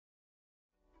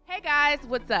guys,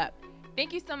 what's up?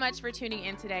 Thank you so much for tuning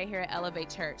in today here at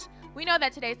Elevate Church. We know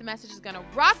that today's message is going to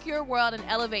rock your world and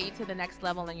elevate you to the next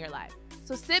level in your life.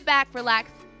 So sit back,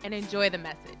 relax, and enjoy the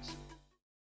message.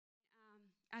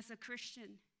 As a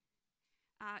Christian,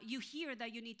 you hear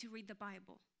that you need to read the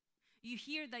Bible. You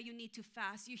hear that you need to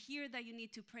fast. You hear that you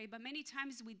need to pray. But many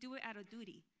times we do it out of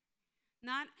duty.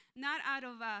 Not out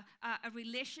of a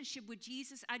relationship with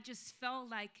Jesus. I just felt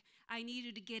like I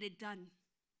needed to get it done,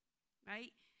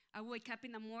 right? I wake up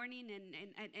in the morning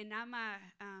and I'm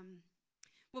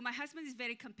well, my husband is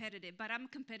very competitive, but I'm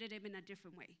competitive in a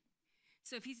different way.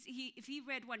 So if he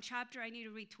read one chapter, I need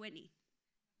to read 20.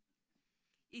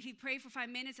 If he prayed for 5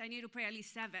 minutes, I need to pray at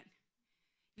least 7.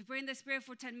 If you pray in the Spirit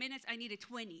for 10 minutes, I needed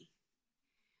 20.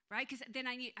 Right? Because then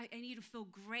I need to feel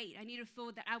great. I need to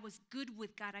feel that I was good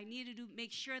with God. I needed to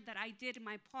make sure that I did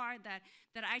my part, that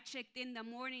I checked in the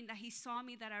morning, that he saw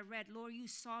me, that I read. Lord, you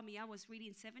saw me. I was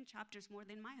reading 7 chapters more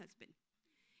than my husband.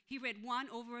 He read 1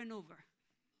 over and over.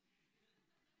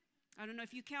 I don't know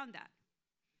if you count that.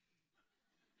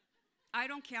 I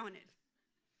don't count it.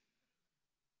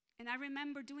 And I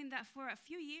remember doing that for a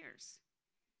few years.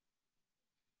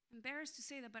 Embarrassed to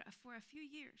say that, but for a few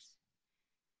years.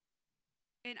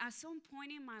 And at some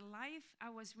point in my life,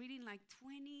 I was reading like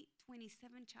 20,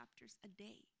 27 chapters a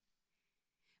day.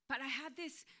 But I had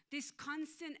this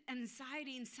constant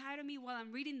anxiety inside of me while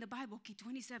I'm reading the Bible. Okay,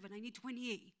 27, I need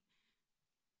 28.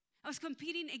 I was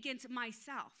competing against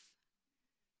myself.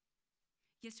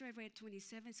 Yesterday I read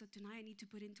 27, so tonight I need to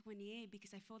put in 28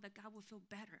 because I felt that God will feel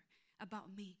better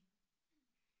about me.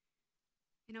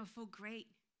 And I'll feel great.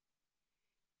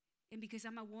 And because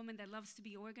I'm a woman that loves to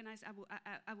be organized,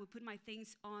 I would put my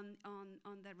things on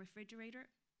the refrigerator.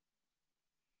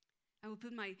 I would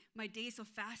put my days of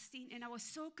fasting, and I was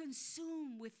so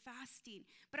consumed with fasting.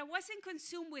 But I wasn't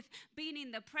consumed with being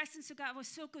in the presence of God. I was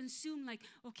so consumed like,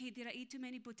 okay, did I eat too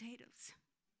many potatoes?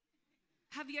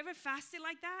 Have you ever fasted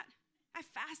like that? I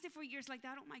fasted for years like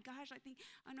that. Oh my gosh, I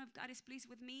don't know if God is pleased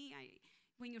with me.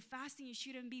 When you're fasting, you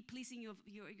shouldn't be pleasing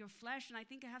your flesh, and I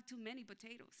think I have too many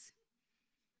potatoes.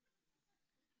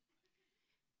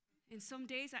 And some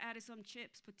days I added some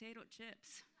chips, potato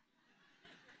chips.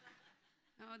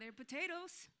 Oh, they're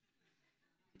potatoes.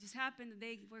 It just happened that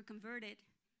they were converted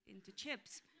into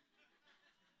chips.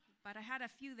 But I had a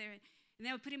few there. And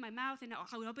they would put it in my mouth, and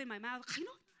I would open my mouth.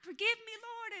 Forgive me,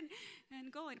 Lord,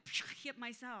 and go and hit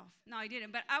myself. No, I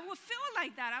didn't. But I would feel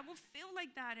like that.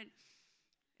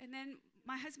 And then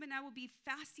my husband and I would be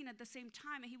fasting at the same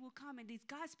time, and he would come, and is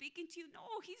God speaking to you?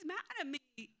 No, he's mad at me.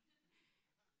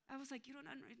 I was like, you don't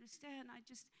understand. You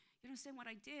don't understand what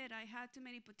I did. I had too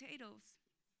many potatoes.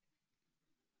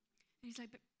 And he's like,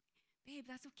 but babe,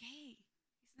 that's okay.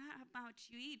 It's not how much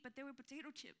you eat, but they were potato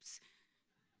chips.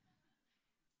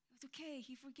 It's okay.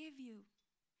 He forgave you.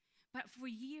 But for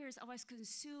years, I was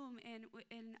consumed,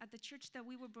 and at the church that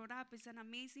we were brought up, it's an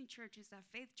amazing church. It's a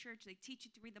faith church. They teach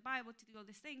you to read the Bible, to do all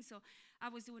these things. So I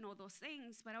was doing all those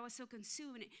things, but I was so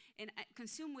consumed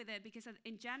with it because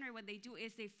in January, what they do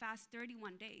is they fast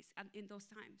 31 days in those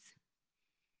times.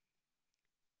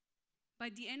 By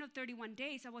the end of 31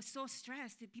 days, I was so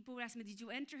stressed that people would ask me, did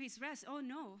you enter his rest? Oh,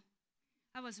 no.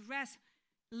 I was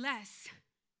restless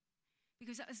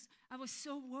because I was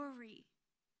so worried.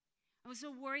 I was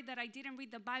so worried that I didn't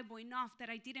read the Bible enough, that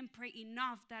I didn't pray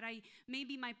enough, that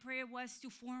maybe my prayer was too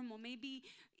formal. Maybe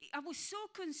I was so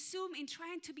consumed in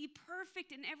trying to be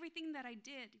perfect in everything that I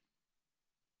did.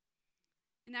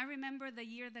 And I remember the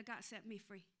year that God set me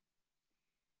free.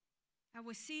 I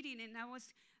was sitting, and I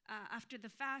was, after the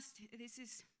fast, this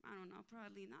is, I don't know,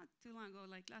 probably not too long ago,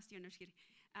 like last year, no, just kidding.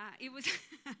 It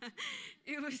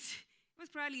was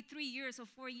probably 3 years or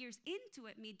 4 years into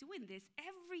it, me doing this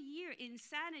every year,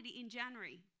 insanity in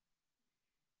January.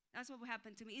 That's what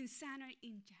happened to me, insanity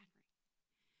in January.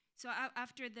 So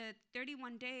after the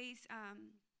 31 days,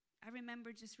 I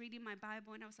remember just reading my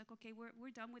Bible, and I was like, okay,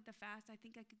 we're done with the fast. I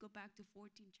think I could go back to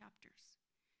 14 chapters.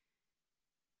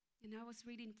 And I was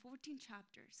reading 14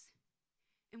 chapters.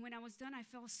 And when I was done, I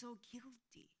felt so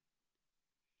guilty.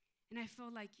 And I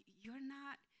felt like, you're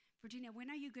not, Virginia, when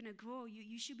are you going to grow?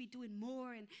 You should be doing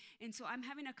more. And so I'm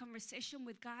having a conversation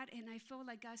with God, and I feel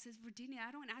like God says, Virginia,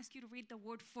 I don't ask you to read the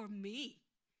word for me.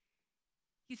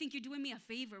 You think you're doing me a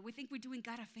favor. We think we're doing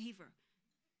God a favor.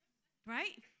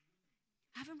 Right?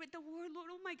 I haven't read the word,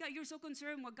 Lord. Oh, my God, you're so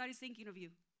concerned what God is thinking of you.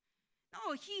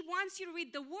 No, he wants you to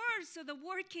read the word so the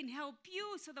word can help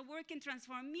you, so the word can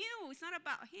transform you. It's not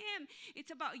about him.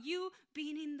 It's about you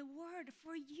being in the word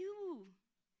for you.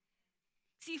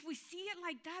 See, if we see it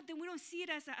like that, then we don't see it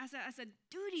as a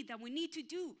duty that we need to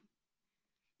do.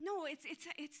 No, it's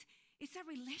a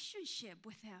relationship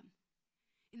with him.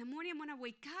 In the morning, I'm going to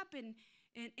wake up,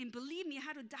 and believe me, I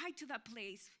had to die to that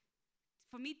place.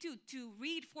 For me to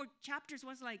read 4 chapters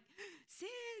was like, sin,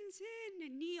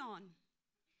 and neon.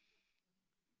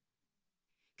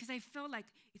 Because I felt like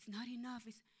it's not enough.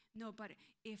 No, but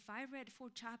if I read 4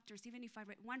 chapters, even if I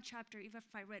read 1 chapter, even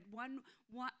if I read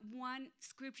one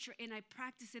scripture and I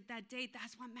practice it that day,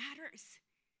 that's what matters.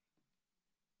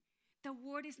 The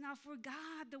word is not for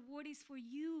God. The word is for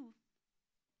you.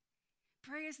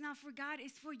 Prayer is not for God.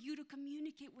 It's for you to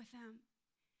communicate with Him.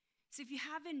 So if you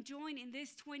haven't joined in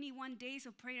this 21 days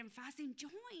of prayer and fasting,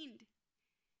 join.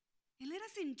 And let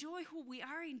us enjoy who we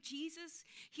are in Jesus.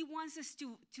 He wants us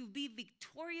to be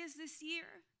victorious this year.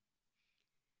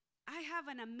 I have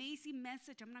an amazing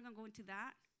message. I'm not going to go into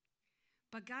that.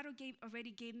 But God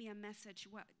already gave me a message.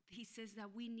 He says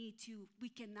that we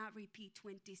cannot repeat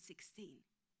 2016.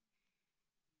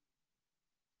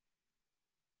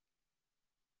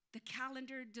 The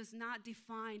calendar does not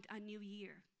define a new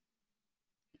year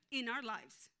in our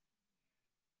lives.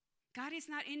 God is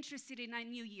not interested in a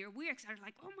new year. We're excited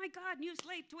like, oh my God, new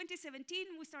slate, 2017,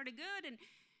 we started good. And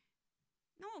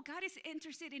no, God is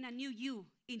interested in a new you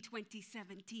in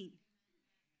 2017.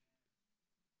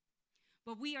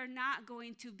 But we are not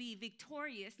going to be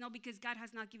victorious, no, because God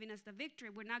has not given us the victory.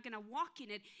 We're not going to walk in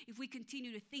it if we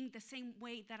continue to think the same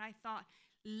way that I thought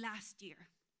last year.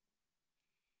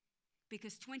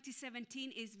 Because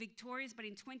 2017 is victorious, but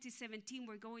in 2017,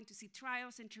 we're going to see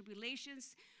trials and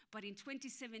tribulations. But in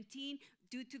 2017,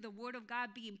 due to the word of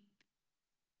God being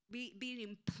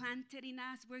implanted in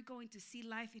us, we're going to see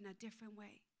life in a different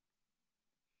way.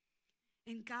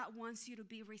 And God wants you to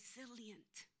be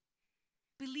resilient.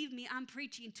 Believe me, I'm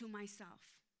preaching to myself.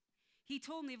 He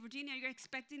told me, Virginia, you're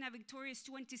expecting a victorious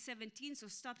 2017, so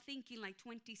stop thinking like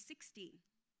 2016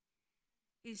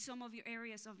 in some of your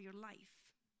areas of your life.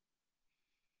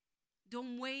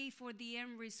 Don't wait for the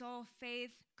end result.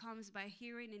 Faith comes by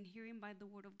hearing, and hearing by the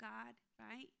word of God,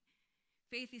 right?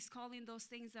 Faith is calling those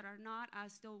things that are not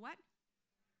as though what?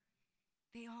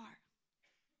 They are.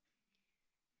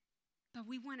 But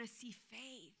we want to see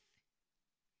faith.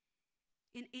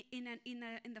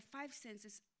 In the 5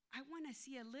 senses, I want to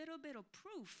see a little bit of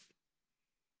proof,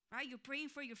 right? You're praying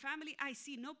for your family. I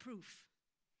see no proof.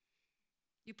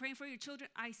 You're praying for your children.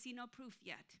 I see no proof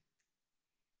yet.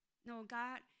 No,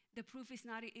 God, the proof is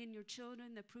not in your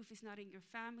children. The proof is not in your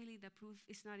family. The proof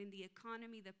is not in the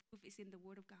economy. The proof is in the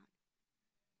word of God.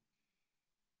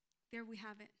 There we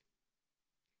have it.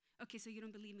 Okay, so you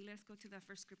don't believe me. Let's go to the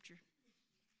first scripture.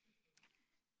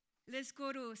 Let's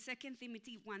go to 2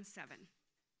 Timothy 1:7.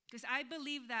 Because I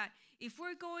believe that if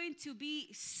we're going to be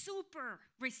super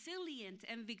resilient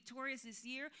and victorious this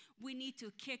year, we need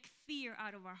to kick fear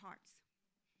out of our hearts.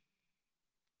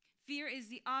 Fear is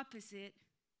the opposite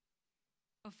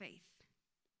of faith.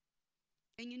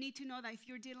 And you need to know that if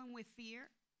you're dealing with fear,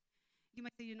 you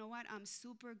might say, you know what, I'm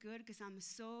super good because I'm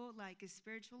so like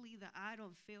spiritually that I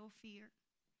don't feel fear.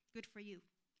 Good for you.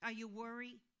 Are you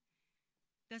worried?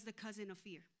 That's the cousin of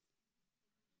fear.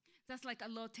 That's like a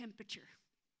low temperature.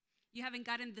 You haven't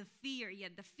gotten the fear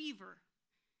yet, the fever,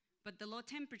 but the low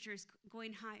temperature is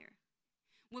going higher.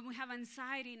 When we have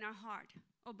anxiety in our heart,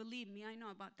 oh, believe me, I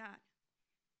know about that.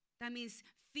 That means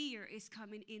fear is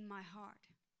coming in my heart.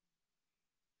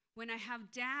 When I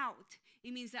have doubt,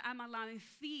 it means that I'm allowing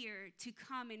fear to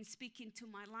come and speak into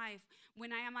my life.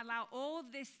 When I am allowed all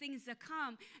these things to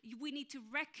come, we need to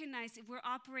recognize if we're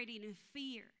operating in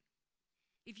fear.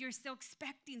 If you're still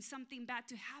expecting something bad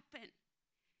to happen.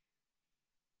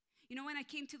 You know, when I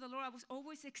came to the Lord, I was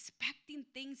always expecting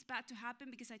things bad to happen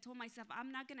because I told myself,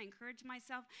 I'm not going to encourage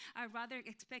myself. I'd rather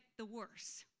expect the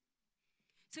worst.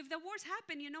 So if the worst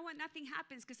happened, you know what? Nothing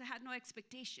happens because I had no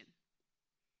expectation.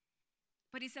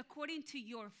 But it's according to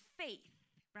your faith,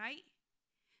 right?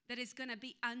 That is going to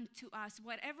be unto us.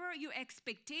 Whatever your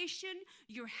expectation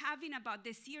you're having about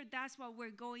this year, that's what we're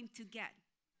going to get.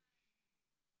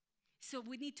 So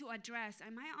we need to address,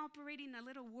 am I operating a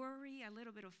little worry, a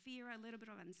little bit of fear, a little bit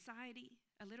of anxiety,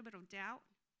 a little bit of doubt?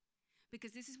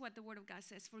 Because this is what the word of God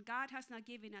says. For God has not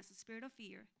given us a spirit of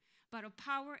fear, but of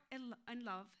power and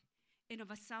love and of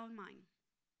a sound mind.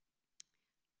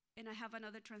 And I have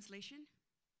another translation.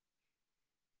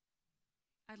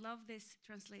 I love this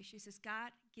translation. It says,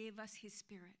 God gave us his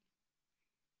spirit.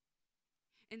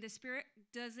 And the spirit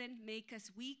doesn't make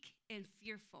us weak and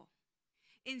fearful.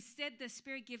 Instead, the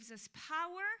Spirit gives us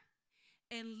power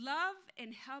and love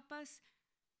and help us,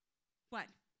 what?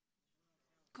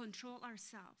 Control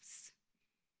ourselves.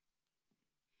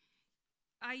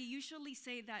 I usually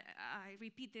say that, I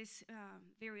repeat this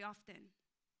very often,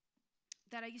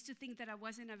 that I used to think that I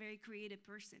wasn't a very creative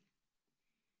person.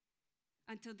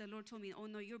 until the Lord told me, oh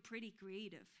no, you're pretty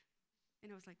creative.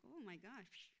 And I was like, oh my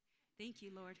gosh, thank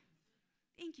you, Lord.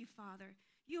 Thank you, Father.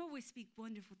 You always speak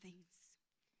wonderful things.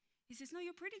 He says, no,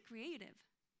 you're pretty creative.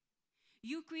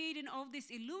 You're creating all these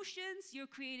illusions. You're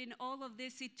creating all of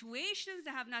these situations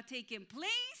that have not taken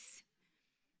place.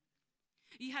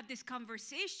 You had these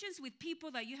conversations with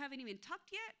people that you haven't even talked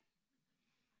yet.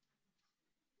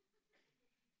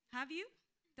 Have you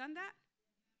done that?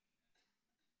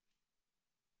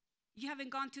 You haven't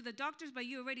gone to the doctors, but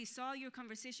you already saw your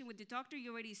conversation with the doctor.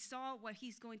 You already saw what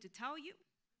he's going to tell you.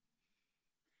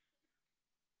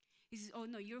 He says, oh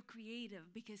no, you're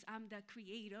creative because I'm the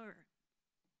creator.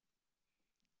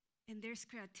 And there's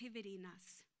creativity in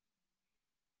us.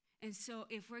 And so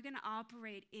if we're going to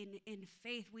operate in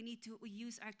faith, we need to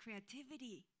use our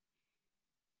creativity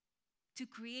to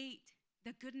create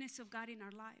the goodness of God in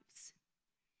our lives.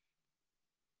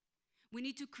 We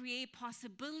need to create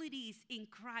possibilities in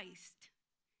Christ,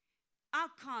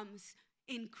 outcomes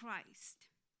in Christ.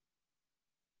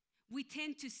 We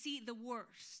tend to see the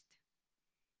worst.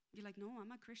 You're like, no,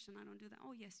 I'm a Christian. I don't do that.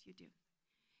 Oh, yes, you do.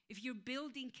 If you're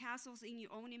building castles in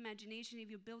your own imagination, if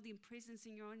you're building prisons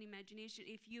in your own imagination,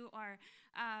 if you are,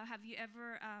 have you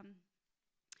ever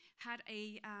had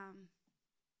a,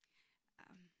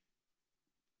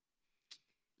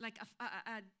 like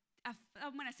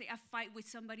I'm going to say a fight with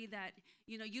somebody that,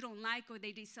 you don't like, or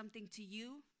they did something to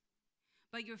you,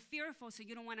 but you're fearful, so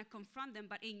you don't want to confront them,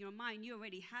 but in your mind, you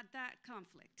already had that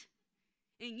conflict,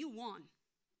 and you won.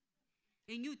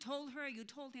 And you told her, you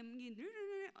told him, in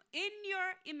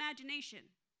your imagination.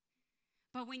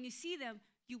 But when you see them,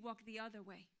 you walk the other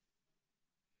way.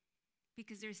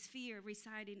 Because there's fear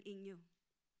residing in you.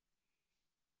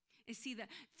 And see, that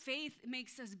faith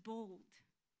makes us bold.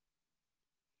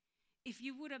 If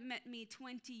you would have met me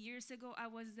 20 years ago, I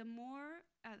was the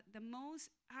most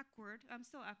awkward. I'm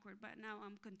still awkward, but now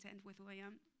I'm content with who I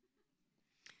am.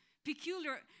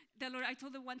 Peculiar. The Lord, I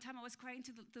told him one time I was crying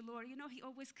to the Lord.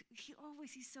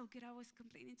 He's so good. I was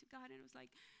complaining to God, and it was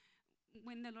like,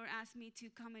 when the Lord asked me to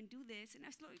come and do this, and I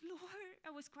was like, Lord,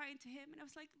 I was crying to him, and I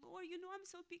was like, Lord, I'm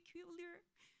so peculiar.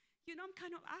 I'm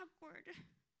kind of awkward.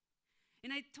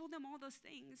 And I told him all those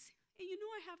things. And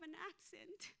I have an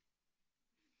accent.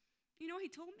 You know what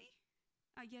he told me?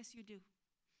 Yes, you do.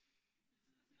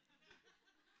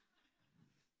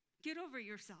 Get over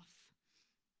yourself.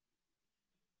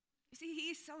 You see,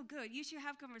 he's so good. You should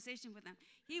have conversation with him.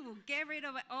 He will get rid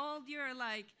of all your,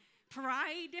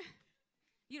 pride.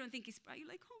 You don't think he's proud. You're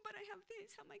like, oh, but I have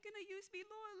this. How am I going to use me,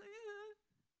 Lord?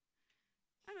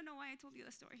 I don't know why I told you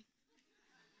the story.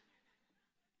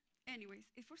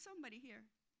 Anyways, if for somebody here.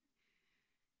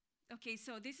 Okay,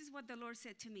 so this is what the Lord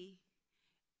said to me.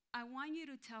 I want you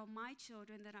to tell my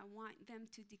children that I want them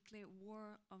to declare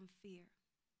war on fear.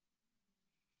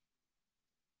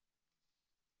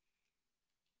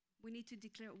 We need to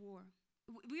declare war.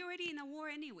 We're already in a war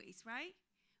anyways, right?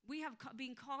 We have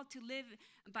been called to live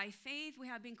by faith. We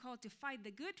have been called to fight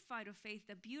the good fight of faith.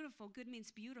 The beautiful, good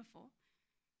means beautiful.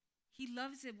 He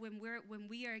loves it when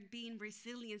we are being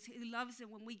resilient. He loves it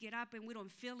when we get up and we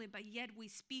don't feel it, but yet we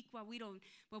speak what we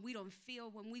don't feel.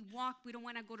 When we walk, we don't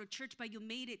want to go to church, but you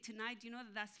made it tonight. Do you know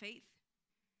that that's faith?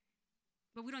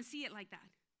 But we don't see it like that.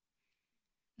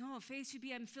 No, faith should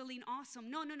be, I'm feeling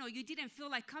awesome. No, you didn't feel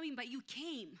like coming, but you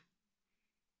came.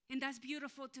 And that's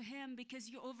beautiful to him because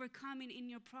you're overcoming in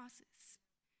your process.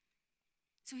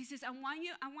 So he says, I want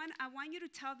you to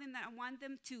tell them that I want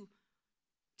them to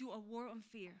do a war on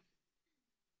fear.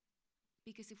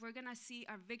 Because if we're gonna see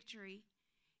our victory,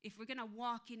 if we're gonna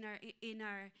walk in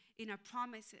our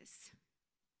promises,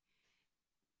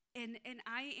 and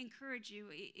I encourage you,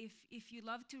 if you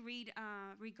love to read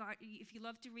if you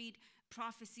love to read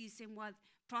prophecies and what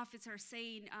prophets are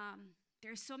saying.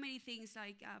 There's so many things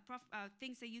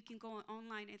things that you can go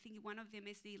online. I think one of them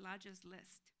is the Elijah's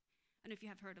list. I don't know if you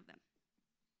have heard of them.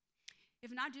 If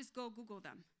not, just go Google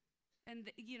them. And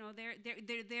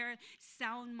they're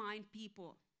sound mind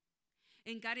people.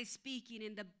 And God is speaking,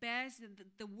 and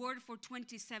the word for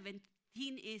 2017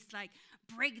 is like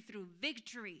breakthrough,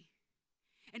 victory.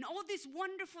 And all these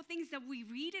wonderful things that we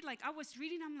read it, like I was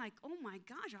reading, I'm like, oh my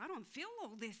gosh, I don't feel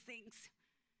all these things.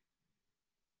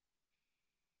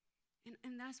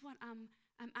 And that's what I'm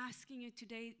asking you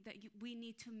today, that we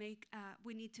need to make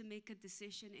a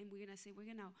decision, and we're gonna say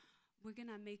we're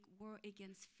gonna make war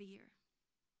against fear.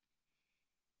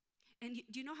 And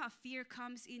do you know how fear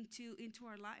comes into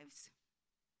our lives?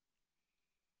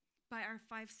 By our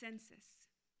 5 senses.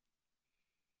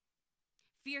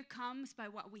 Fear comes by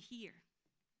what we hear.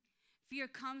 Fear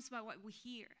comes by what we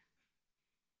hear.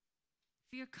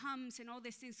 Fear comes, and all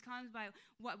these things comes by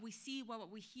what we see, what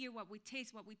we hear, what we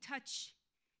taste, what we touch,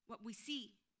 what we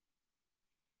see.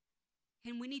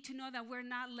 And we need to know that we're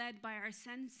not led by our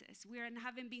senses. We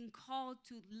haven't been called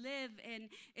to live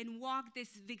and walk this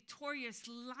victorious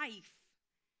life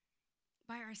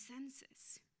by our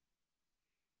senses.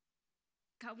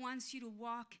 God wants you to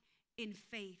walk in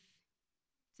faith.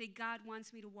 Say, God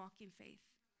wants me to walk in faith.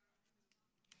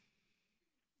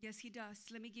 Yes, he does.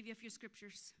 Let me give you a few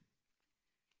scriptures.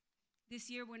 This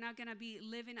year, we're not going to be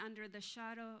living under the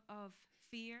shadow of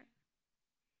fear.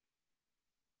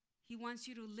 He wants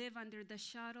you to live under the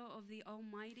shadow of the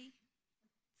Almighty.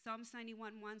 Psalms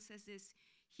 91:1 says this,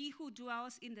 he who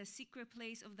dwells in the secret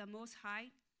place of the Most High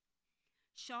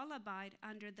shall abide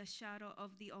under the shadow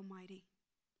of the Almighty.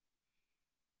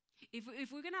 If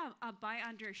we're going to abide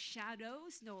under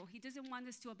shadows, no, he doesn't want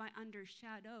us to abide under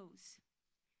shadows.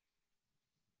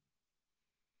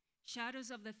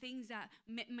 Shadows of the things that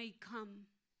may come.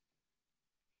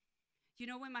 You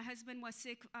know, when my husband was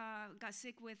sick, got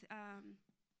sick with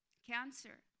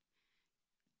cancer,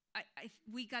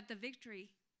 we got the victory,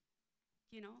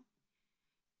 you know.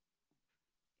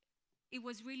 It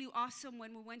was really awesome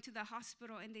when we went to the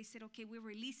hospital and they said, okay, we're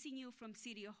releasing you from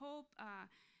City of Hope.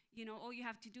 You know, all you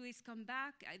have to do is come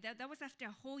back. That was after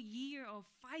a whole year of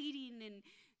fighting. And,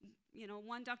 you know,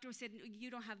 one doctor said, you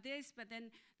don't have this. But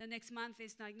then the next month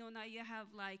it's like, no, now you have,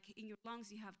 like, in your lungs,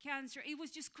 you have cancer. It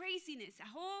was just craziness. A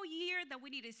whole year that we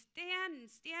need to stand and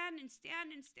stand and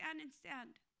stand and stand and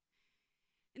stand.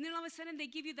 And then all of a sudden they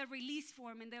give you the release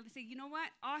form. And they'll say, you know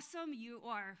what? Awesome. You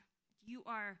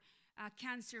are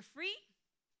cancer free.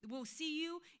 We'll see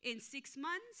you in 6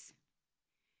 months.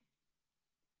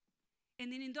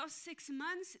 And then in those 6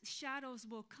 months, shadows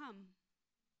will come.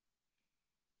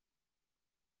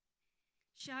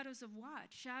 Shadows of what?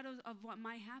 Shadows of what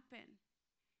might happen.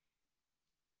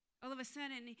 All of a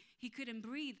sudden, he couldn't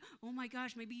breathe. Oh my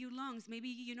gosh, maybe your lungs, maybe,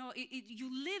 you know,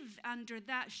 you live under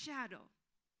that shadow.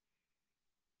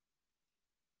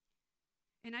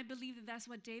 And I believe that that's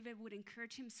what David would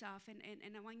encourage himself. And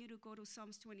I want you to go to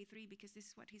Psalms 23 because this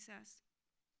is what he says.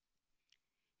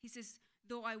 He says,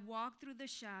 though I walk through the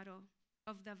shadow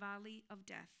of the valley of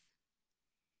death.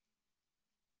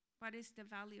 What is the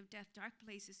valley of death? Dark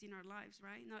places in our lives,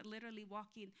 right? Not literally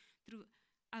walking through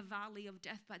a valley of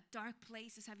death, but dark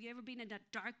places. Have you ever been in a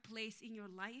dark place in your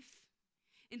life?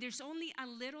 And there's only a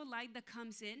little light that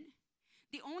comes in.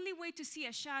 The only way to see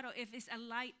a shadow if it's a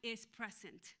light is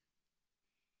present.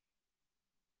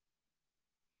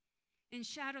 And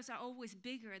shadows are always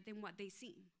bigger than what they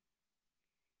seem.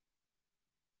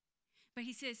 But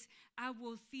he says, I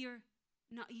will fear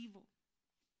not evil.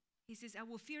 He says, I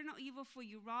will fear no evil, for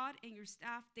your rod and your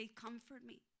staff, they comfort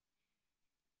me.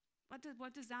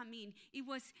 What does that mean? It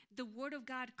was the word of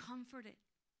God comforted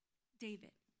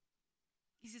David.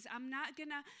 He says, I'm not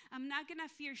gonna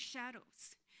fear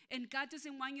shadows. And God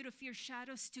doesn't want you to fear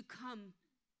shadows to come.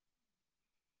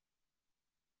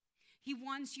 He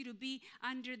wants you to be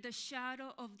under the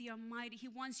shadow of the Almighty. He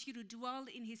wants you to dwell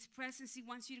in His presence. He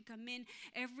wants you to come in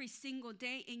every single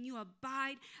day and you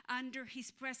abide under His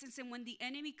presence. And when the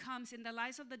enemy comes and the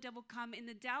lies of the devil come and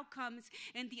the doubt comes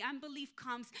and the unbelief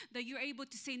comes, that you're able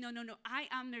to say, no, I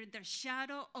am under the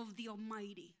shadow of the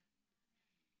Almighty.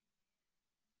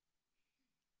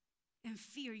 And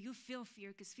fear, you feel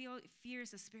fear because fear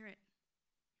is a spirit.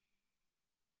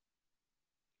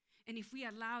 And if we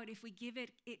allow it, if we give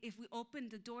it, if we open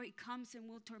the door, it comes and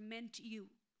will torment you.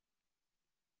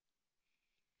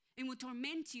 And will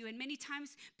torment you. And many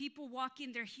times people walk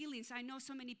in their healings. I know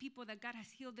so many people that God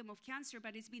has healed them of cancer,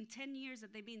 but it's been 10 years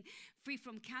that they've been free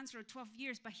from cancer, or 12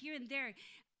 years. But here and there,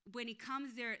 when it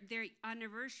comes their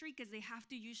anniversary, because they have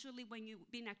to usually, when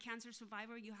you've been a cancer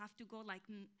survivor, you have to go like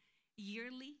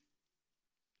yearly,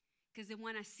 because they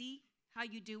want to see how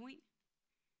you're doing.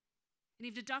 And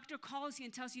if the doctor calls you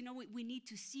and tells you, we need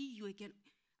to see you again,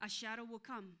 a shadow will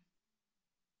come.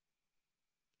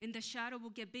 And the shadow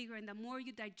will get bigger. And the more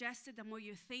you digest it, the more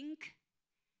you think,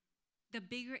 the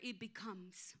bigger it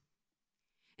becomes.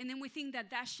 And then we think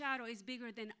that shadow is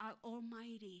bigger than our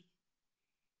Almighty.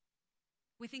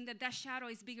 We think that shadow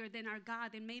is bigger than our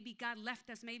God. And maybe God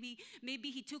left us. Maybe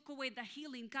He took away the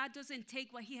healing. God doesn't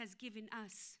take what He has given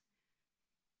us.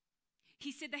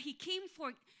 He said that He came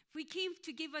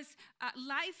to give us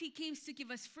life. He came to give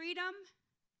us freedom.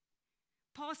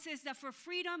 Paul says that for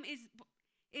freedom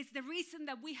is the reason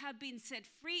that we have been set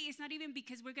free. It's not even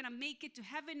because we're going to make it to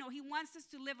heaven. No, He wants us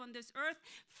to live on this earth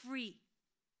free.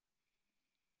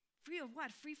 Free of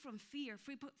what? Free from fear,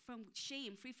 free from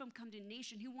shame, free from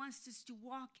condemnation. He wants us to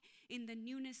walk in the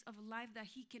newness of life that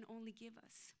He can only give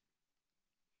us.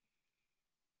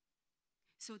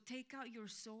 So take out your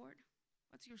sword.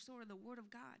 What's your sword? The word of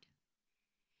God.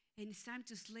 And it's time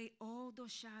to slay all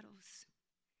those shadows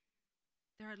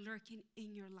that are lurking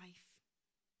in your life.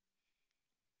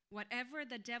 Whatever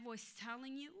the devil is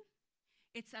telling you,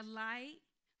 it's a lie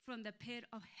from the pit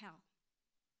of hell.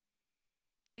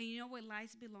 And you know where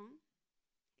lies belong?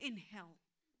 In hell.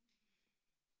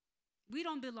 We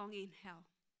don't belong in hell.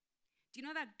 Do you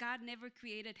know that God never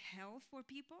created hell for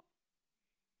people?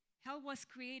 Hell was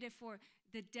created for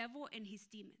the devil and his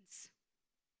demons.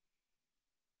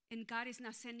 And God is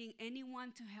not sending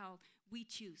anyone to hell. We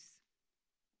choose.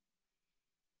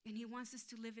 And he wants us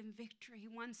to live in victory. He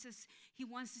wants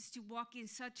us to walk in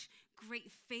such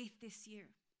great faith this year.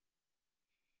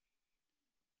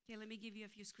 Okay, let me give you a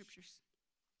few scriptures.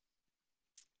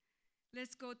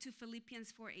 Let's go to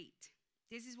Philippians 4:8.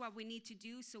 This is what we need to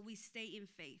do so we stay in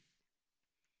faith.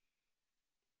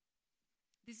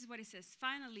 This is what it says.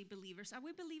 Finally, believers. Are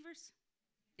we believers?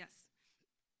 Yes.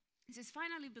 It says,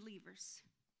 finally, believers.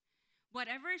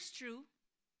 Whatever is true,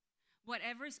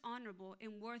 whatever is honorable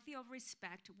and worthy of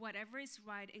respect, whatever is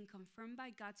right and confirmed by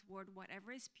God's word,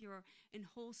 whatever is pure and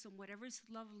wholesome, whatever is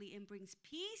lovely and brings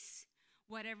peace,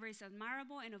 whatever is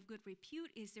admirable and of good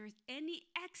repute, is there any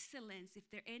excellence, if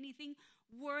there anything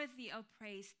worthy of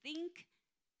praise, think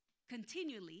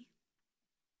continually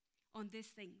on these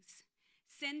things.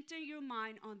 Center your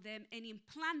mind on them and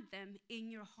implant them in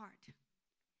your heart.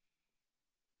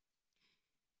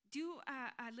 Do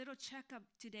a little checkup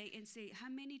today and say, how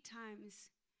many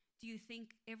times do you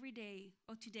think every day,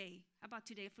 or today, how about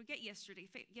today? Forget yesterday.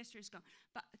 Yesterday's gone.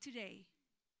 But today,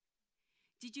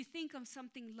 did you think of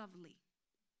something lovely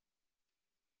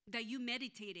that you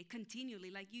meditated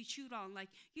continually, like you chewed on? Like,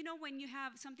 you know when you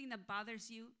have something that bothers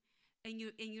you and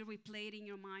you replay it in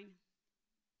your mind?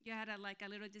 You had a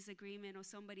little disagreement or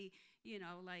somebody,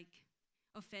 like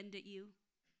offended you,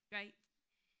 right?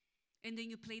 And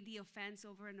then you played the offense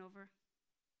over and over.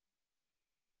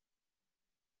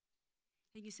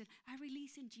 And you said, I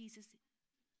release in Jesus.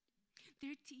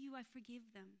 They're to you, I forgive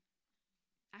them.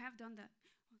 I have done that.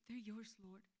 Oh, they're yours,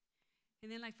 Lord.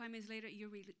 And then like 5 minutes later,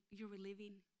 you're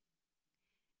reliving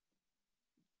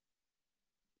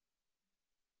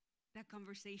that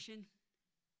conversation.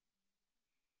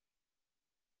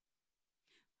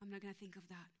 I'm not going to think of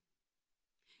that.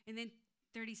 And then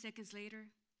 30 seconds later,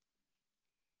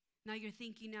 now you're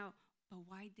thinking now, but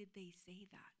why did they say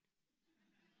that?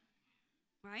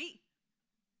 Right?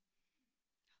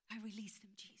 I released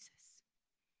them, Jesus.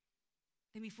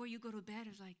 Then before you go to bed,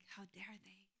 it's like, how dare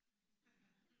they?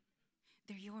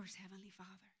 They're yours, Heavenly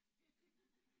Father.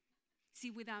 See,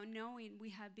 without knowing,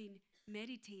 we have been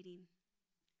meditating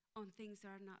on things that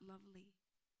are not lovely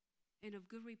and of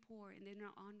good report, and they're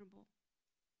not honorable.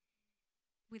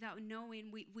 Without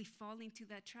knowing, we fall into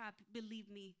that trap. Believe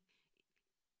me,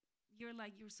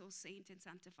 you're so saint and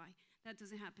sanctified. That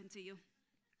doesn't happen to you.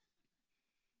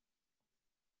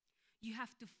 You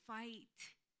have to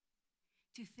fight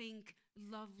to think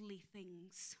lovely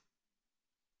things.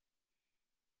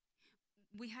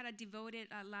 We had a devoted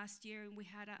last year, and we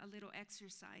had a little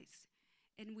exercise.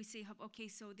 And we say, okay,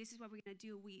 so this is what we're going to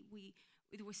do.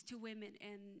 There was 2 women,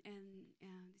 and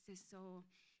it says, so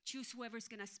choose whoever's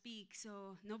going to speak.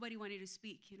 So nobody wanted to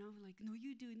speak, like, no,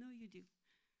 you do.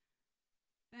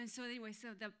 And so anyway, so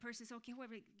the person says, okay,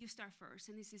 whoever, you start first.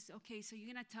 And he says, okay, so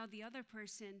you're going to tell the other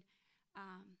person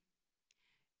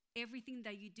everything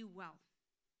that you do well.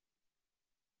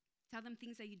 Tell them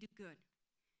things that you do good.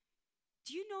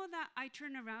 Do you know that I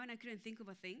turned around and I couldn't think of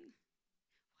a thing?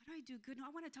 What do I do good? No, I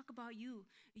want to talk about you.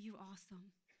 You're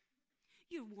awesome.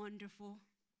 You're wonderful.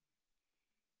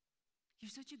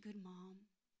 You're such a good mom.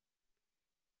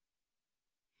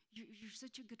 You're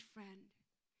such a good friend.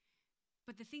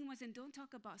 But the thing wasn't, don't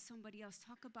talk about somebody else.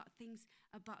 Talk about things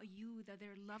about you that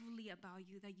they're lovely about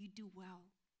you, that you do well.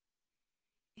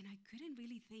 And I couldn't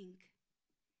really think.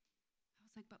 I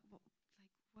was like, but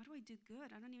what do I do good?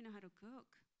 I don't even know how to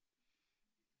cook.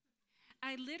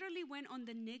 I literally went on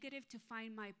the negative to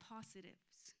find my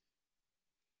positives.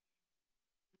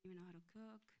 I don't even know how to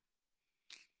cook.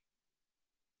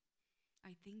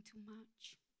 I think too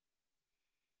much.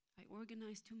 I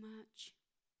organize too much.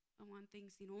 I want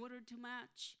things in order too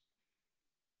much.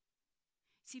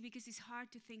 See, because it's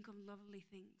hard to think of lovely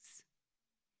things.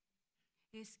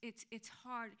 It's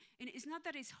hard. And it's not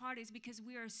that it's hard, it's because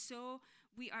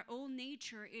our old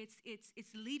nature,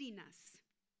 it's leading us.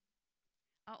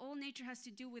 Our old nature has to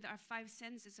do with our 5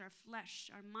 senses, our flesh,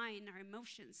 our mind, our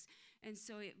emotions. And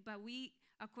so, but we,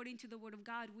 according to the word of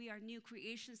God, we are new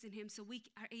creations in him, so we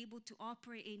are able to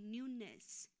operate in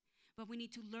newness. But we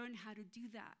need to learn how to do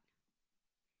that.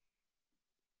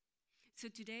 So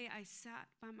today I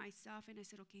sat by myself and I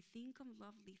said, okay, think of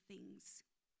lovely things.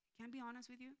 Can I be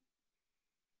honest with you?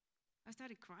 I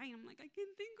started crying. I'm like, I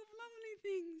can't think of lovely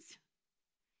things.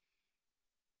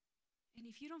 And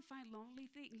if you don't find lovely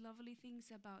things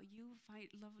about you, find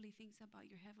lovely things about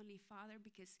your Heavenly Father,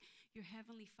 because your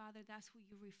Heavenly Father, that's who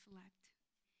you reflect.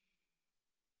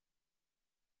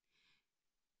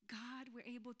 God, we're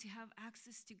able to have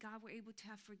access to God. We're able to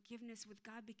have forgiveness with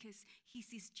God because He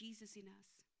sees Jesus in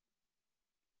us.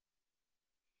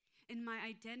 In my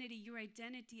identity, your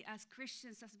identity as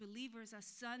Christians, as believers, as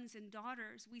sons and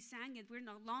daughters, we sang it. We're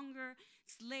no longer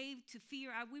slaves to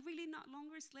fear. Are we really not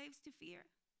longer slaves to fear?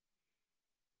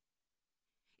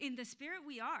 In the spirit,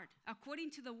 we are.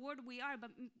 According to the word, we are.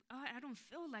 But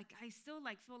I still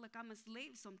feel like I'm a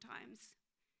slave sometimes.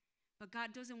 But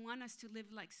God doesn't want us to live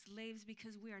like slaves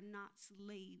because we are not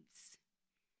slaves.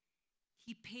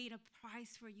 He paid a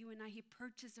price for you and I. He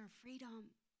purchased our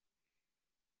freedom.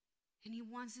 And He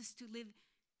wants us to live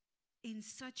in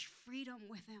such freedom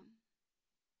with Him.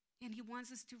 And He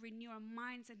wants us to renew our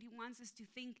minds, and He wants us to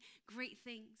think great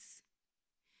things.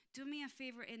 Do me a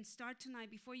favor and start tonight,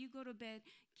 before you go to bed,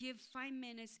 give 5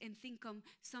 minutes and think of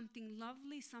something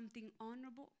lovely, something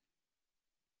honorable,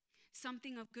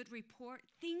 something of good report.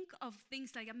 Think of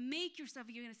things like, make yourself,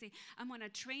 you're going to say, I'm going to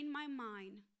train my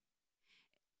mind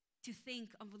to think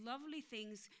of lovely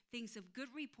things, things of good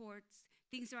reports,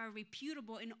 things that are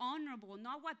reputable and honorable,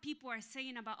 not what people are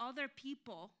saying about other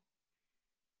people,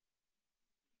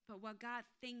 but what God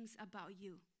thinks about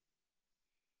you.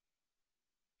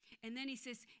 And then He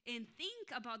says, and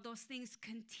think about those things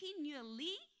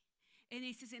continually. And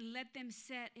He says, and let them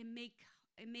set and make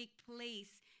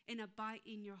place and abide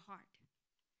in your heart.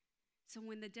 So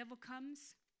when the devil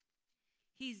comes,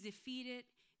 he's defeated.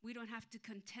 We don't have to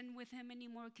contend with him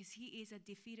anymore because he is a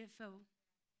defeated foe.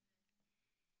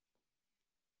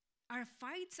 Our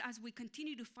fights, as we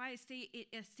continue to fight, stay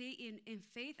in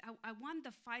faith. I want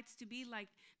the fights to be like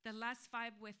the last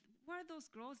fight with, what are those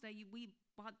girls that we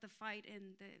bought the fight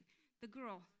and the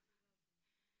girl?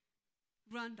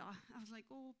 Rhonda. I was like,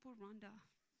 oh, poor Rhonda.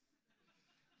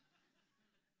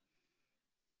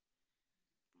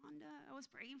 Rhonda, I was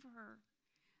praying for her.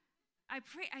 I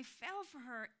fell for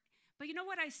her. But you know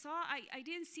what I saw? I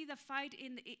didn't see the fight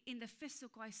in the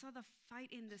physical. I saw the fight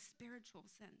in the spiritual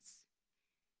sense.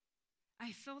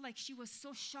 I felt like she was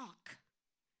so shocked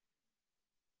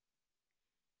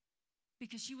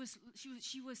because she was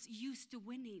used to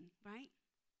winning, right?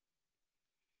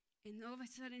 And all of a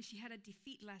sudden she had a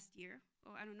defeat last year,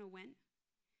 or I don't know when.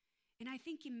 And I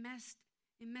think it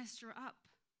messed her up.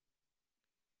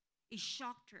 It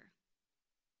shocked her.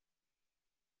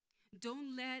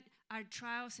 Don't let our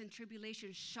trials and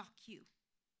tribulations shock you.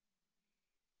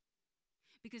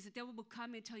 Because the devil will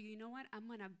come and tell you, you know what? I'm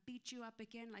going to beat you up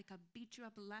again like I beat you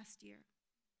up last year.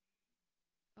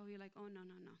 Oh, you're like, oh, no.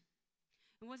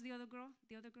 And what's the other girl?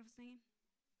 The other girl's name?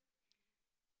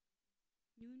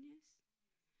 Nunez?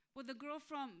 Well, the girl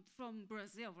from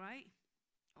Brazil, right?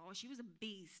 Oh, she was a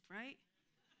beast, right?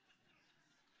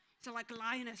 So like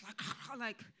lioness,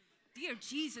 like, dear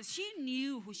Jesus, she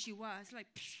knew who she was. Like,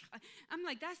 I'm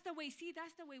like, that's the way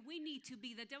we need to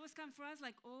be. The devil's come for us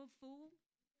like, oh, fool.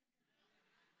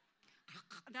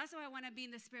 That's why I want to be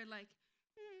in the spirit, like,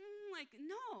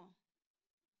 no.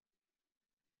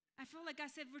 I feel like I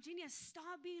said, Virginia,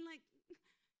 stop being like,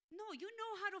 no, you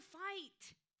know how to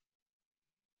fight.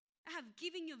 I have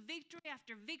given you victory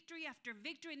after victory after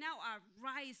victory. Now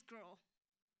arise, girl.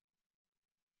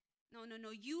 No,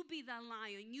 you be the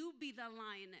lion. You be the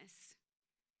lioness.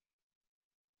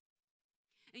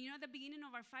 And you know, at the beginning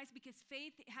of our fights, because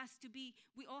faith has to be,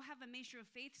 we all have a measure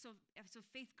of faith, so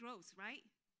faith grows, right?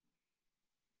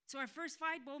 So our first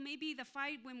fight, well, maybe the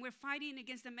fight when we're fighting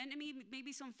against the enemy,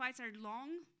 maybe some fights are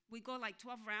long. We go like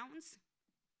 12 rounds.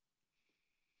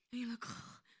 And you're like,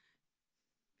 oh.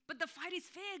 But the fight is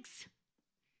fixed.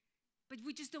 But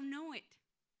we just don't know it.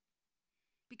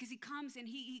 Because he comes and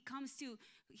he comes to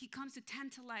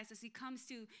tantalize us. He comes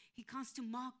to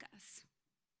mock us.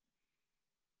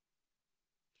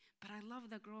 But I love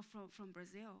the girl from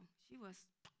Brazil. She was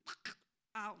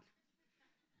out.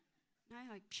 And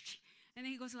I like, and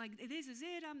then he goes like, this is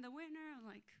it, I'm the winner. I'm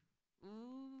like,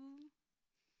 ooh,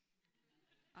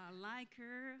 I like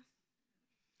her.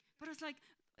 But it's like,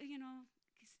 you know,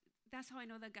 that's how I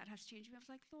know that God has changed me. I was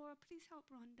like, Lord, please help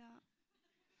Rhonda.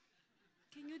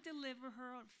 Can you deliver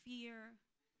her of fear?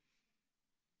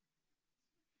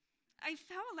 I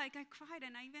felt like I cried,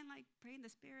 and I even like prayed in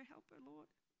the spirit, help her, Lord.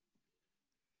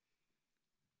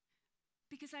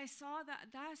 Because I saw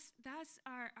that's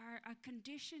our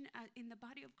condition in the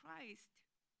body of Christ.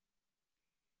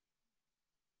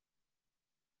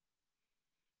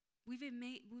 We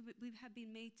have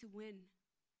been made to win.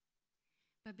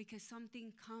 But because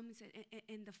something comes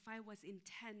and the fight was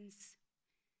intense.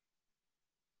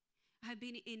 I've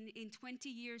been in 20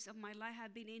 years of my life,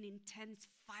 I've been in intense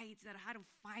fights that I had to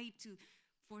fight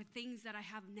for things that I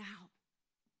have now.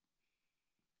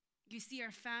 You see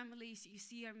our families, you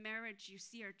see our marriage, you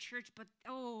see our church, but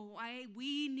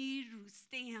we need to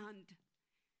stand.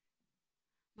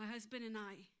 My husband and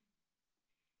I,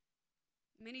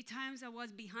 many times I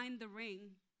was behind the ring.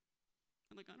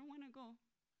 I'm like, I don't want to go.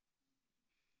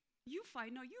 You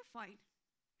fight. No, you fight.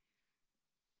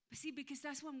 But see, because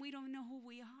that's when we don't know who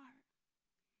we are.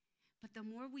 But the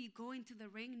more we go into the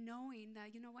ring knowing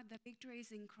that, you know what, the victory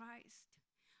is in Christ.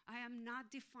 I am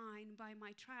not defined by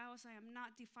my trials. I am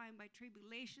not defined by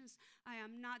tribulations. I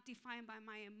am not defined by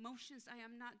my emotions. I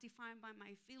am not defined by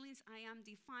my feelings. I am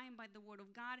defined by the Word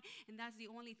of God, and that's the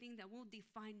only thing that will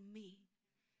define me.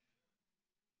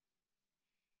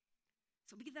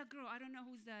 So be that girl. I don't know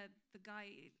who's the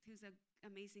guy, who's the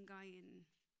amazing guy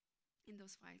in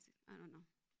those fights. I don't know.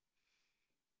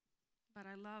 But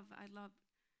I love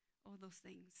all those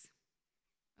things.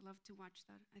 I love to watch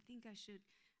that. I think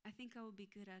I will be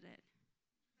good at it.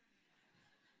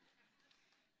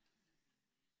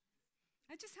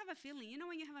 I just have a feeling. You know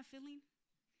when you have a feeling?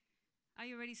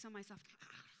 I already saw myself.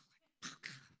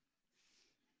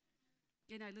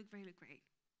 And I look really great.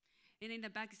 And in the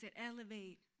back it said,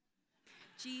 elevate.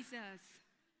 Jesus.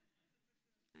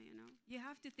 You know, you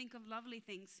have to think of lovely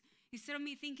things. Instead of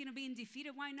me thinking of being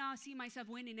defeated, why not see myself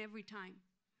winning every time?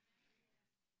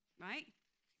 Right?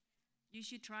 You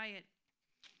should try it.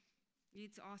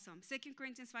 It's awesome. 2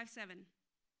 Corinthians 5:7.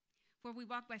 For we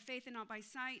walk by faith and not by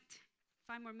sight.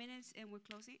 5 more minutes and we're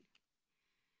closing.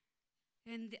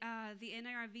 And the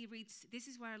NIRV reads, this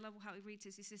is what I love how it reads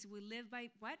this. It says, we live by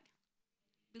what?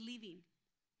 Believing.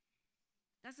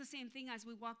 That's the same thing as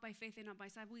we walk by faith and not by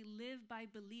sight. We live by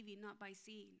believing, not by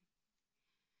seeing.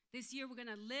 This year we're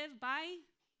going to live by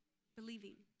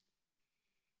believing.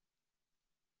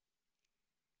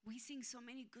 We sing so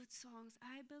many good songs.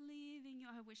 I believe in you.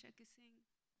 I wish I could sing.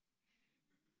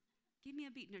 Give me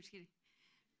a beat. No, just kidding.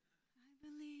 I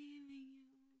believe in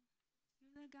you.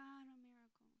 You're the God of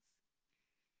miracles.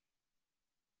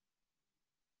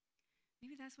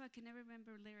 Maybe that's why I can never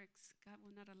remember lyrics. God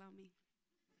will not allow me.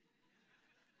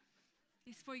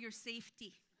 It's for your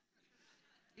safety.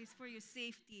 It's for your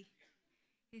safety.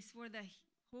 It's for the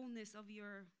wholeness of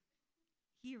your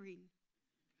hearing.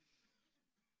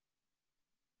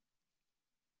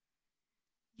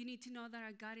 You need to know that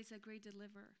our God is a great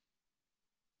deliverer.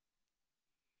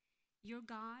 Your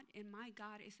God and my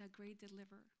God is a great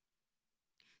deliverer.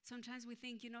 Sometimes we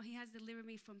think, he has delivered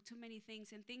me from too many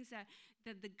things and things that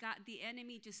the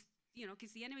enemy just,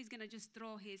 because the enemy is going to just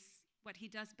throw what he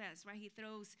does best, right? He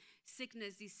throws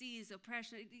sickness, disease,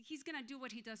 oppression. He's going to do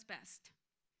what he does best.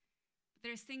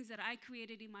 There's things that I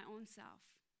created in my own self.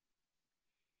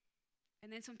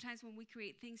 And then sometimes when we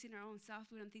create things in our own self,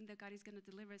 we don't think that God is going to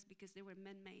deliver us because they were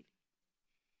man-made.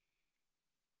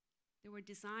 They were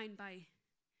designed by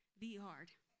VR,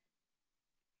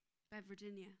 by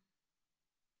Virginia.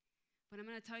 But I'm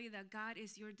going to tell you that God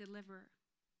is your deliverer.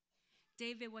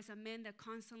 David was a man that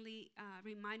constantly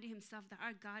reminded himself that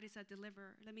our God is a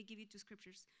deliverer. Let me give you 2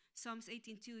 scriptures. Psalms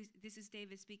 18:2, this is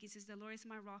David speaking. It says, the Lord is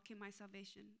my rock and my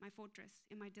salvation, my fortress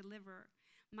and my deliverer.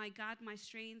 My God, my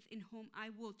strength, in whom I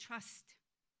will trust.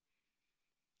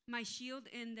 My shield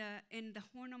and the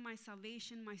horn of my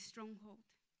salvation, my stronghold.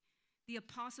 The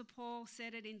Apostle Paul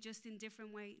said it in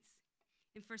different ways.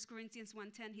 In 1 Corinthians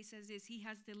 1:10, he says this, he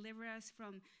has delivered us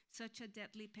from such a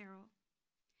deadly peril.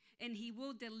 And he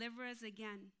will deliver us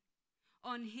again.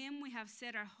 On him we have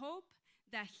set our hope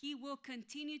that he will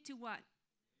continue to what?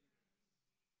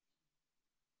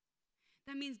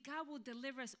 That means God will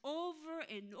deliver us over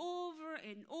and over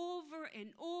and over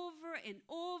and over and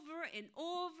over and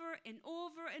over and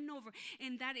over and over.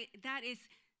 And that is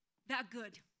that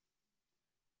good.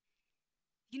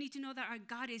 You need to know that our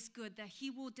God is good, that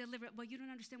he will deliver. Well, you don't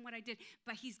understand what I did,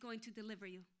 but he's going to deliver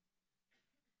you.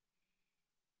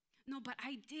 No, but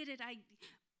I did it.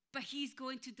 But he's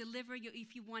going to deliver you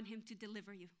if you want him to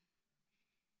deliver you.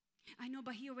 I know,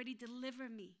 but he already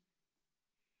delivered me.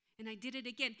 And I did it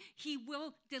again. He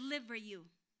will deliver you.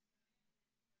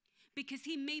 Because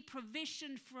he made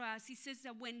provision for us. He says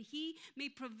that when he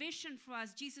made provision for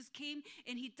us, Jesus came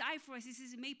and he died for us. He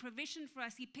says he made provision for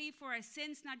us. He paid for our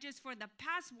sins, not just for the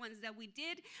past ones that we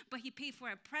did, but he paid for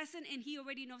our present, and he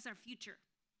already knows our future.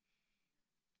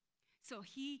 So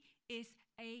he is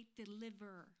a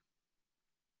deliverer.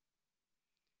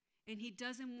 And he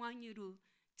doesn't want you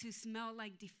to smell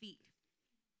like defeat.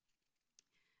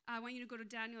 I want you to go to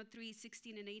Daniel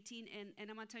 3:16 and 18, and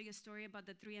I'm going to tell you a story about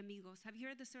the three amigos. Have you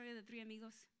heard the story of the three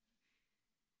amigos?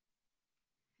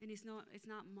 And it's not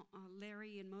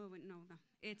Larry and Mo. No.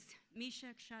 It's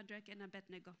Meshach, Shadrach, and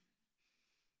Abednego.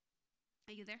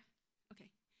 Are you there? Okay.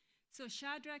 So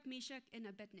Shadrach, Meshach, and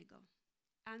Abednego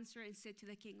answered and said to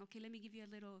the king, okay, let me give you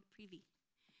a little preview.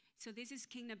 So this is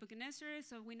King Nebuchadnezzar.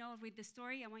 So we know, read the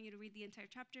story. I want you to read the entire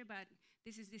chapter, but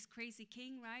this is this crazy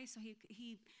king, right? So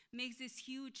he makes this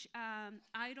huge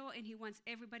idol, and he wants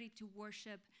everybody to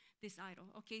worship this idol.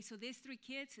 Okay, so these three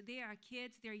kids,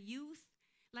 they're youth,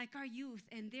 like our youth,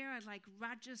 and they are like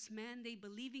righteous men. They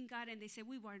believe in God, and they say,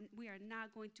 we are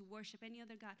not going to worship any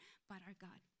other God but our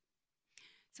God.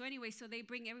 So anyway, so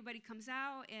everybody comes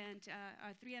out, and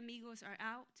our three amigos are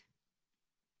out.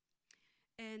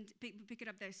 And pick it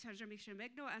up there. Shadrach, Meshach, and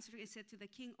Abednego answered and said to the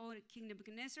king, "O King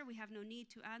Nebuchadnezzar, we have no need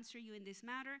to answer you in this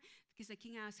matter." Because the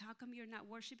king asked, "How come you're not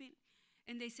worshiping?"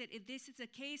 And they said, "If this is the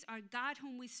case, our God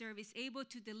whom we serve is able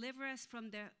to deliver us from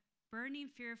the burning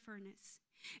fire furnace,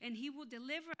 and he will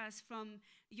deliver us from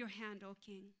your hand, O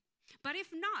king. But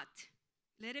if not,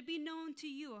 let it be known to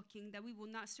you, O king, that we will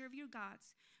not serve your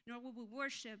gods, nor will we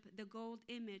worship the gold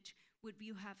image which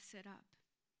you have set up."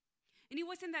 And it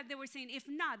wasn't that they were saying, if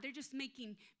not, they're just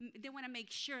they want to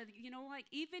make sure that, like,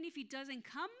 even if he doesn't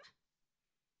come,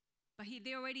 but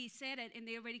they already said it, and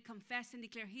they already confessed and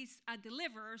declared he's a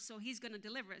deliverer, so he's going to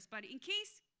deliver us. But in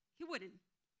case he wouldn't,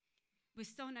 we're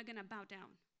still not going to bow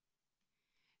down.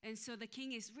 And so the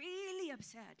king is really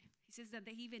upset. He says that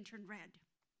they even turned red.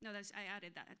 No, I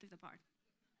added that to the part.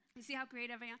 You see how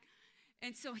creative I am?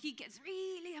 And so he gets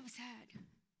really upset.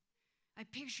 I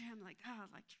picture him like.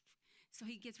 So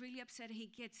he gets really upset, and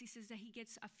he says that he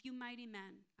gets a few mighty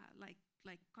men, like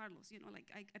Carlos,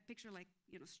 I picture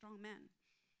strong men,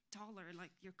 taller,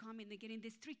 like you're coming, they're getting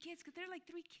these three kids, because they're like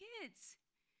three kids.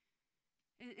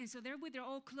 And so they're with their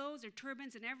old clothes, their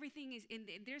turbans and everything, and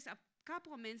there's a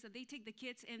couple of men that they take the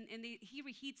kids, and he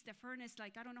reheats the furnace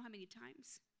like I don't know how many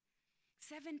times.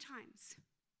 7 times.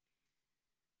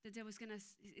 The devil's gonna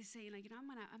say, like,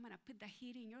 I'm gonna put the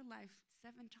heat in your life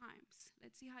 7 times.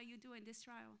 Let's see how you do in this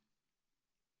trial.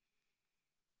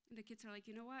 And the kids are like,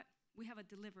 you know what? We have a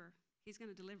deliverer. He's going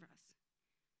to deliver us.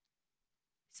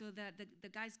 So the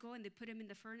guys go, and they put him in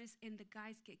the furnace, and the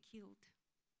guys get killed.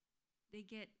 They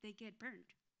get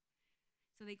burned.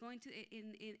 So they go in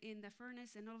the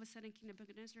furnace, and all of a sudden King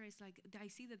Nebuchadnezzar is like, I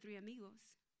see the 3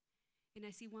 amigos, and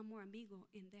I see one more amigo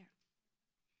in there.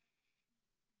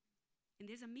 And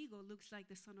this amigo looks like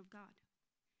the Son of God.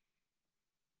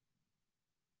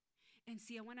 And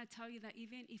see, I want to tell you that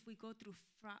even if we go through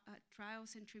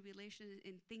trials and tribulations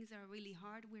and things that are really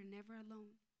hard, we're never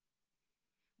alone.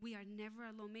 We are never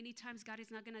alone. Many times God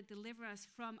is not going to deliver us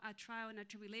from a trial and a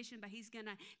tribulation, but he's going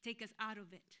to take us out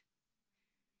of it.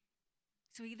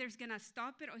 So either he's going to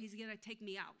stop it, or he's going to take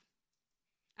me out.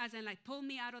 As in, like, pull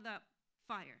me out of the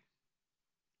fire.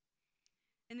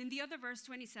 And then the other verse,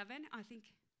 27, I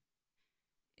think,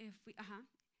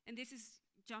 and this is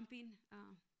jumping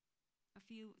a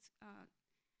few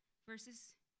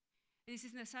verses. And this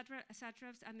is the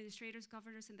satraps, administrators,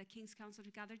 governors, and the king's council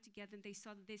gathered together, and they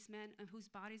saw that these men, on whose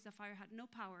bodies the fire had no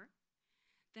power,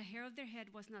 the hair of their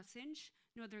head was not singed,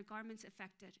 nor their garments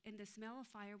affected, and the smell of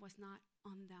fire was not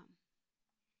on them.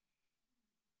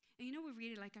 And we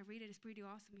read it, like I read it, it's pretty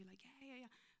awesome. You're like, yeah.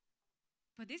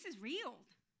 But this is real.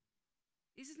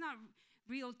 This is not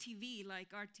real TV like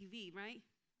our TV, right?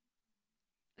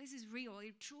 This is real.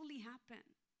 It truly happened.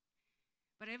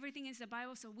 But everything is the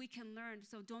Bible, so we can learn.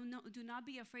 So do not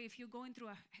be afraid. If you're going through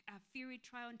a fiery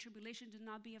trial and tribulation, do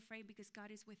not be afraid, because God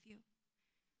is with you.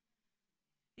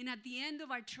 And at the end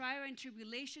of our trial and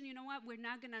tribulation, you know what? We're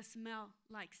not going to smell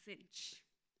like stench.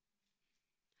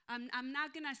 I'm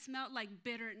not going to smell like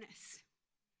bitterness.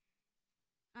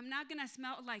 I'm not going to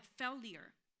smell like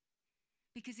failure,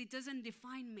 because it doesn't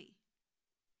define me.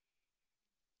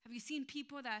 Have you seen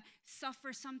people that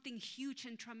suffer something huge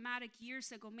and traumatic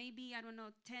years ago? Maybe,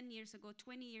 10 years ago,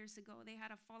 20 years ago, they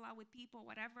had a fallout with people,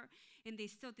 whatever, and they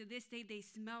still, to this day, they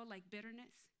smell like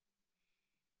bitterness.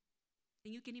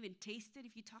 And you can even taste it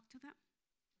if you talk to them,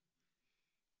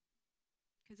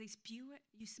 because they spew it.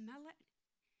 You smell it.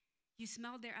 You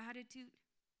smell their attitude.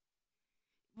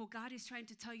 Well, God is trying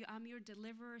to tell you, I'm your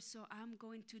deliverer, so I'm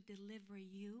going to deliver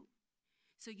you.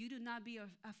 So you do not be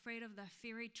afraid of the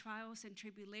fiery trials and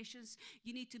tribulations.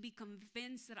 You need to be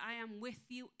convinced that I am with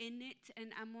you in it,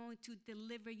 and I'm going to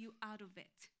deliver you out of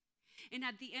it. And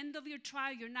at the end of your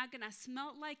trial, you're not going to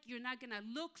smell like, you're not going to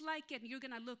look like it, you're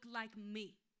going to look like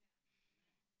me.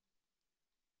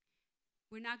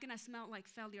 We're not going to smell like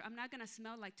failure. I'm not going to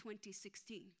smell like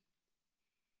 2016.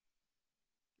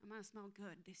 I'm going to smell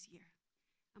good this year.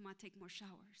 I'm going to take more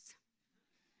showers.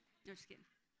 Just kidding.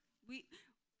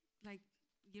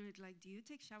 You're like, do you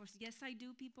take showers? Yes, I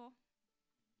do, people.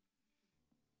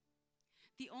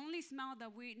 The only smell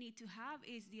that we need to have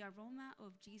is the aroma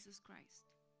of Jesus Christ.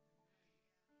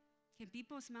 Can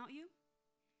people smell you?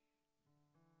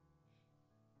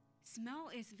 Smell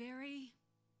is very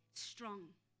strong.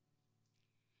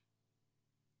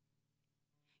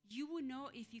 You will know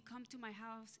if you come to my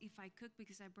house if I cook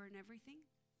because I burn everything.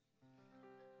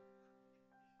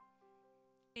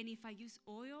 And if I use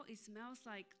oil, it smells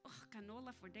like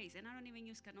canola for days. And I don't even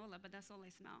use canola, but that's all I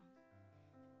smell.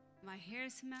 My hair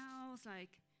smells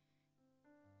like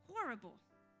horrible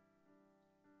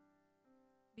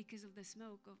because of the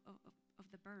smoke of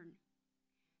the burn.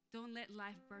 Don't let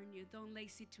life burn you. Don't let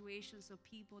situations of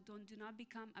people. Do not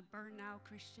become a burnout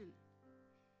Christian.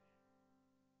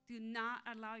 Do not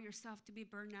allow yourself to be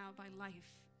burned out by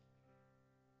life.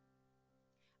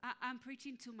 I'm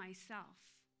preaching to myself.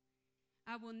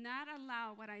 I will not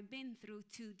allow what I've been through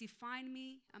to define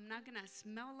me. I'm not going to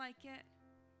smell like it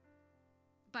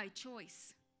by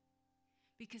choice,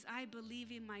 because I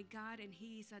believe in my God and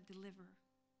He is a deliverer.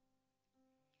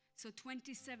 So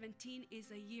 2017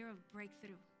 is a year of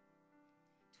breakthrough.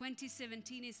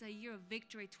 2017 is a year of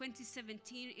victory.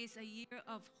 2017 is a year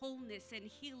of wholeness and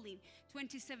healing.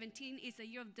 2017 is a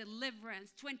year of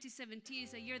deliverance. 2017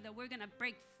 is a year that we're going to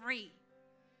break free.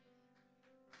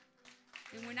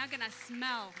 And we're not going to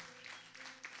smell.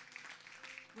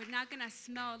 We're not going to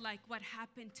smell like what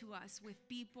happened to us with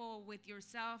people, with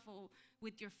yourself, or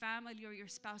with your family or your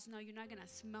spouse. No, you're not going to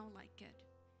smell like it,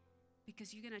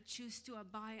 because you're going to choose to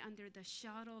abide under the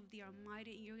shadow of the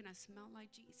Almighty, and you're going to smell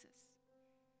like Jesus.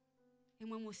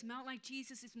 And when we smell like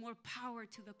Jesus, it's more power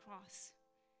to the cross.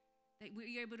 That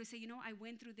we're able to say, I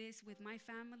went through this with my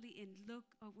family, and look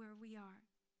at where we are.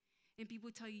 And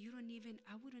people tell you,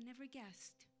 I would have never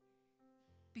guessed,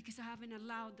 because I haven't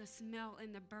allowed the smell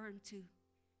and the burn to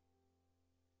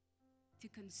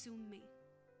consume me.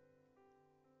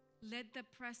 Let the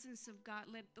presence of God,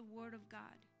 let the word of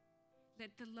God,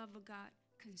 let the love of God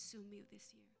consume you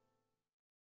this year.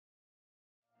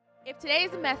 If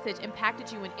today's message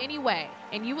impacted you in any way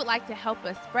and you would like to help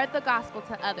us spread the gospel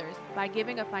to others by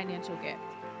giving a financial gift,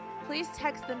 please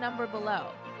text the number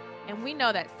below, and we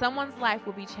know that someone's life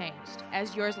will be changed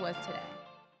as yours was today.